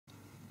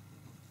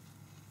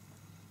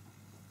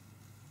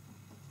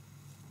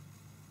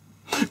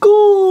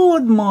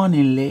Good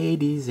morning,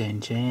 ladies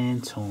and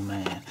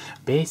gentlemen.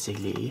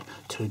 Basically,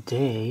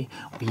 today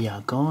we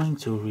are going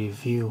to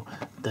review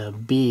the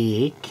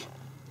BiC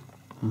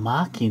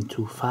Mark in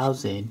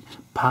 2000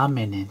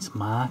 permanent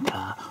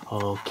marker.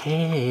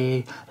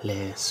 Okay,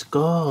 let's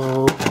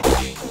go.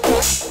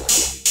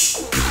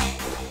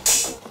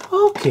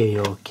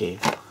 Okay.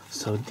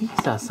 So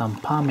these are some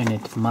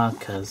permanent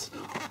markers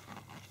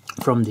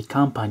from the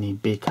company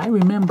BiC. I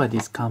remember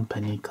this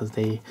company because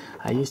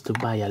I used to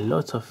buy a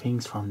lot of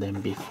things from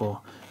them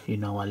before. You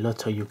know, a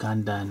lot of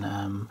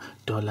Ugandan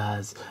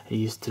dollars. It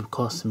used to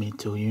cost me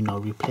to, you know,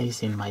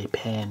 replacing my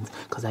pens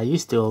because I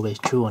used to always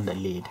chew on the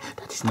lid.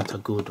 That is not a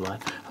good one.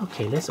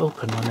 Okay, let's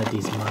open one of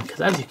these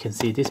markers. As you can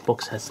see, this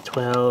box has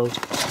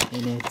 12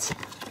 in it.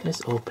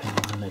 Let's open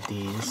one of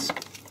these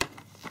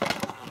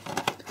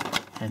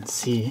and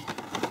see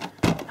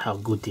how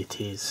good it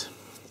is.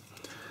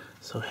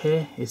 So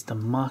here is the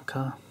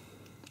marker.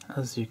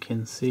 As you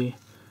can see,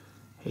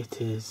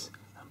 it is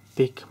a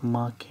BiC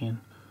marking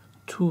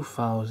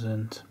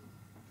 2000,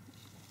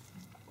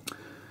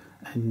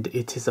 and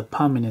it is a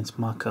permanent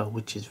marker,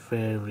 which is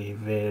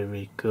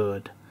very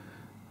good.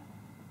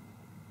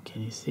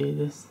 Can you see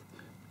this?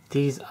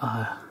 These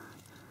are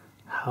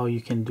how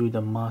you can do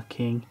the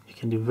marking. You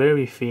can do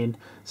very thin,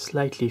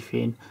 slightly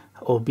thin,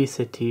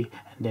 obesity,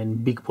 and then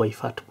big boy,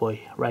 fat boy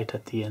right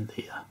at the end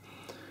here.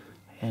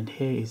 And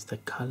here is the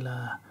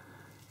color.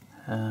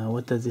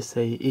 What does it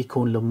say?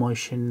 Equal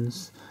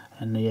emotions,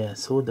 and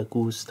yes, all the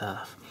cool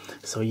stuff.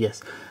 So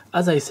yes,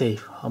 as I say,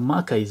 a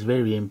marker is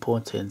very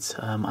important.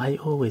 I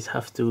always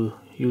have to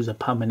use a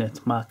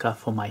permanent marker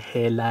for my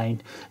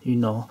hairline. You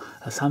know,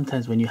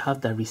 sometimes when you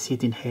have that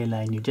receding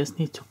hairline, you just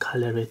need to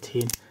color it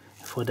in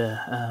for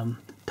the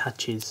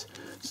touches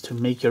to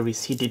make your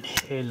receding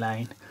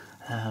hairline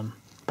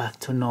back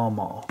to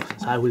normal.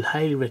 So I will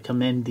highly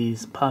recommend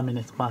these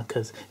permanent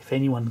markers. If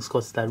anyone's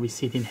got that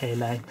receding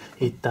hairline,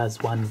 it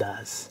does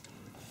wonders.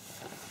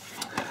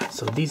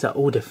 So these are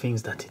all the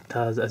things that it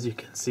does. As you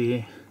can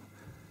see,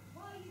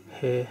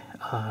 here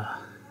are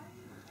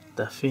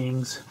the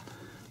things.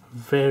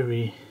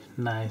 Very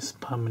nice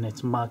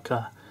permanent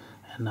marker,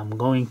 and I'm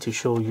going to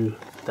show you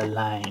the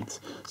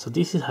lines. So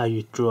this is how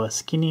you draw a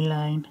skinny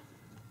line.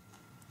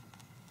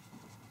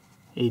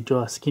 You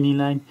draw a skinny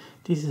line.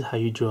 This is how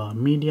you draw a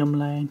medium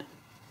line,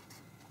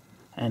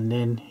 and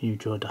then you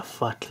draw the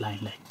fat line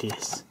like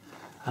this.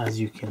 As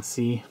you can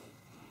see,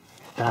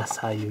 that's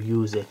how you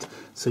use it.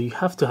 So you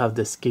have to have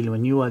the skill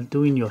when you are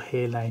doing your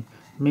hairline.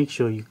 Make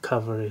sure you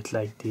cover it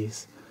like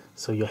this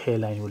so your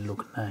hairline will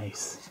look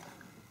nice.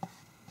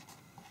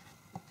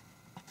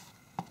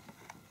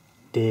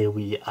 There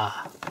we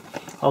are.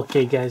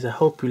 Okay guys, I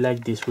hope you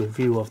like this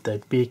review of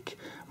the BiC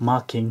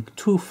marking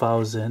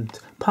 2000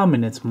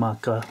 permanent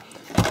marker.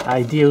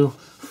 Ideal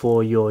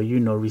for your, you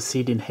know,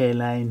 receding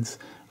hairlines.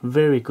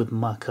 Very good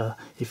marker.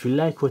 If you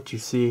like what you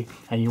see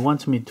and you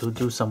want me to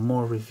do some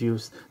more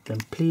reviews, then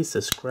please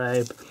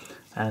subscribe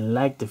and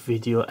like the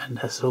video, and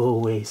as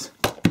always,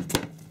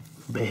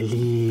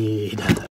 believe.